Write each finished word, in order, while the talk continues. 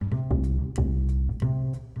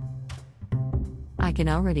I can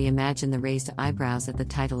already imagine the raised eyebrows at the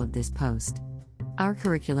title of this post. Our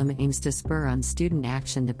curriculum aims to spur on student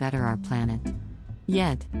action to better our planet.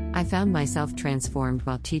 Yet, I found myself transformed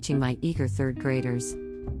while teaching my eager third graders.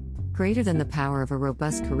 Greater than the power of a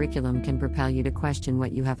robust curriculum can propel you to question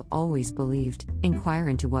what you have always believed, inquire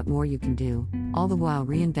into what more you can do, all the while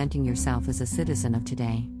reinventing yourself as a citizen of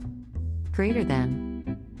today. Greater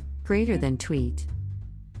than tweet.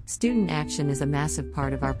 Student action is a massive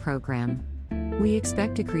part of our program. We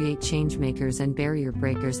expect to create changemakers and barrier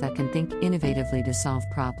breakers that can think innovatively to solve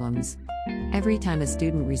problems. Every time a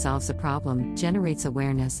student resolves a problem, generates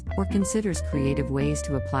awareness, or considers creative ways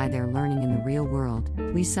to apply their learning in the real world,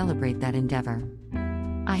 we celebrate that endeavor.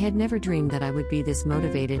 I had never dreamed that I would be this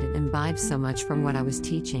motivated and imbibe so much from what I was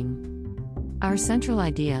teaching. Our central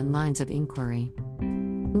idea and lines of inquiry.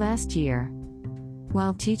 Last year,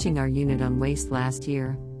 while teaching our unit on waste last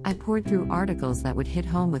year, I poured through articles that would hit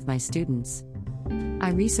home with my students. I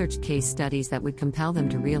researched case studies that would compel them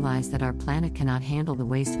to realize that our planet cannot handle the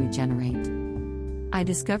waste we generate. I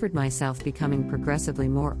discovered myself becoming progressively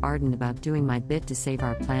more ardent about doing my bit to save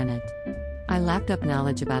our planet. I lapped up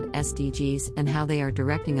knowledge about SDGs and how they are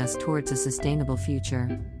directing us towards a sustainable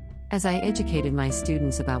future. As I educated my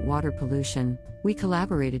students about water pollution, we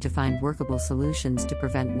collaborated to find workable solutions to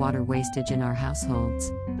prevent water wastage in our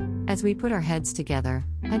households. As we put our heads together,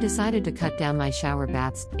 I decided to cut down my shower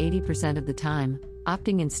baths 80% of the time,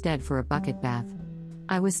 opting instead for a bucket bath.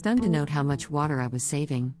 I was stunned to note how much water I was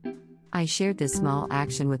saving. I shared this small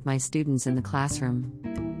action with my students in the classroom.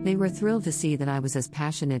 They were thrilled to see that I was as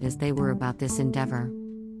passionate as they were about this endeavor.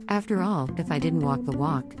 After all, if I didn't walk the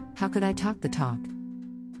walk, how could I talk the talk?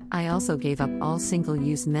 I also gave up all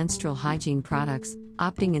single-use menstrual hygiene products,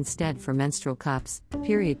 opting instead for menstrual cups,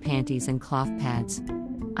 period panties and cloth pads.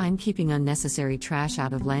 I'm keeping unnecessary trash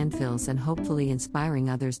out of landfills and hopefully inspiring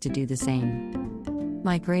others to do the same.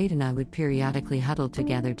 My grade and I would periodically huddle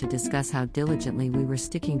together to discuss how diligently we were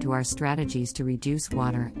sticking to our strategies to reduce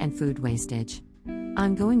water and food wastage.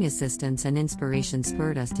 Ongoing assistance and inspiration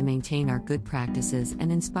spurred us to maintain our good practices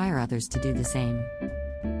and inspire others to do the same.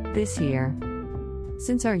 This year,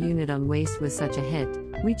 since our unit on waste was such a hit,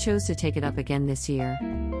 we chose to take it up again this year.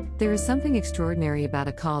 There is something extraordinary about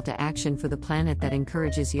a call to action for the planet that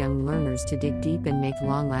encourages young learners to dig deep and make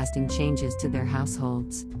long-lasting changes to their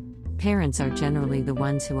households. Parents are generally the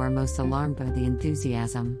ones who are most alarmed by the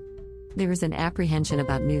enthusiasm. There is an apprehension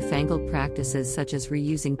about newfangled practices such as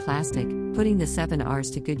reusing plastic, putting the 7 R's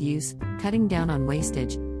to good use, cutting down on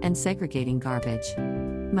wastage, and segregating garbage.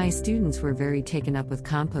 My students were very taken up with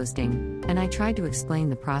composting, and I tried to explain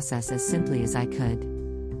the process as simply as I could.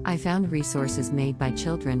 I found resources made by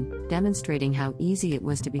children, demonstrating how easy it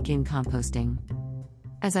was to begin composting.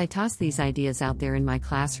 As I tossed these ideas out there in my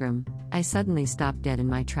classroom, I suddenly stopped dead in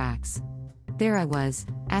my tracks. There I was,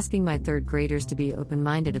 asking my third graders to be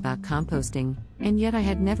open-minded about composting, and yet I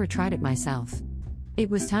had never tried it myself. It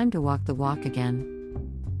was time to walk the walk again.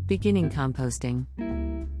 Beginning composting.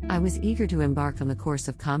 I was eager to embark on the course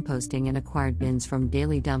of composting and acquired bins from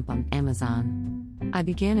Daily Dump on Amazon. I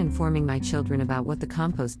began informing my children about what the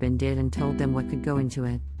compost bin did and told them what could go into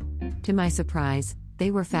it. To my surprise,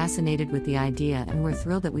 they were fascinated with the idea and were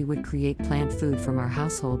thrilled that we would create plant food from our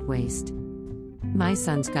household waste. My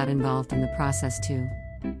sons got involved in the process too.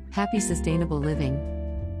 Happy sustainable living.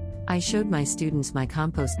 I showed my students my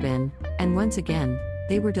compost bin, and once again,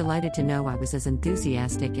 they were delighted to know I was as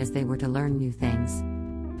enthusiastic as they were to learn new things.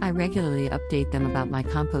 I regularly update them about my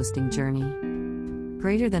composting journey.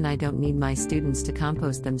 Greater than I don't need my students to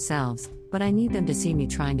compost themselves, but I need them to see me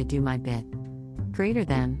trying to do my bit. Greater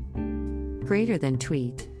than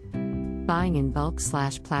tweet. Buying in bulk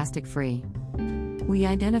 / plastic free. We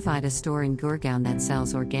identified a store in Gurgaon that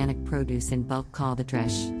sells organic produce in bulk called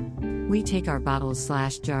Adresh. We take our bottles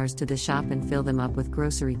 / jars to the shop and fill them up with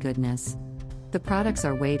grocery goodness. The products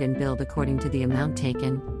are weighed and billed according to the amount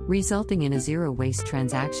taken, resulting in a zero waste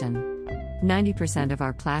transaction. 90% of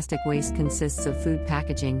our plastic waste consists of food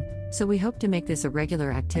packaging, so we hope to make this a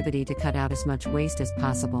regular activity to cut out as much waste as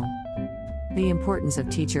possible. The importance of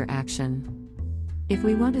teacher action. If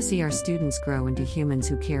we want to see our students grow into humans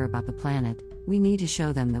who care about the planet, we need to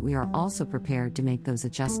show them that we are also prepared to make those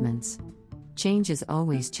adjustments. Change is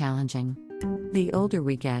always challenging. The older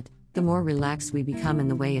we get, the more relaxed we become in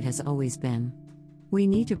the way it has always been. We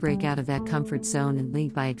need to break out of that comfort zone and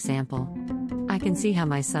lead by example. I can see how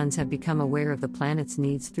my sons have become aware of the planet's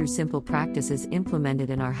needs through simple practices implemented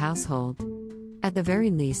in our household. At the very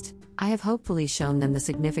least, I have hopefully shown them the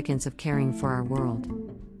significance of caring for our world.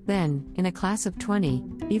 Then, in a class of 20,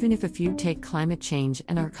 even if a few take climate change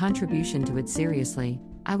and our contribution to it seriously,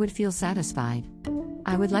 I would feel satisfied.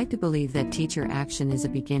 I would like to believe that teacher action is a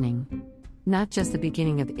beginning. Not just the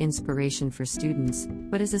beginning of inspiration for students,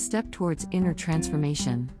 but as a step towards inner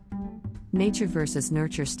transformation. Nature versus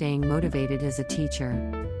Nurture, Staying Motivated as a Teacher.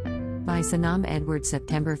 By Sanam Edward,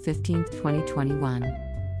 September 15, 2021.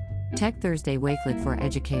 Tech Thursday Wakelet for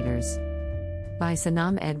Educators. By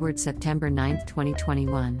Sanam Edward, September 9,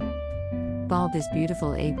 2021. Bald is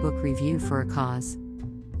Beautiful, a book review for a cause.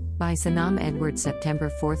 By Sanam Edward, September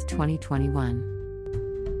 4, 2021.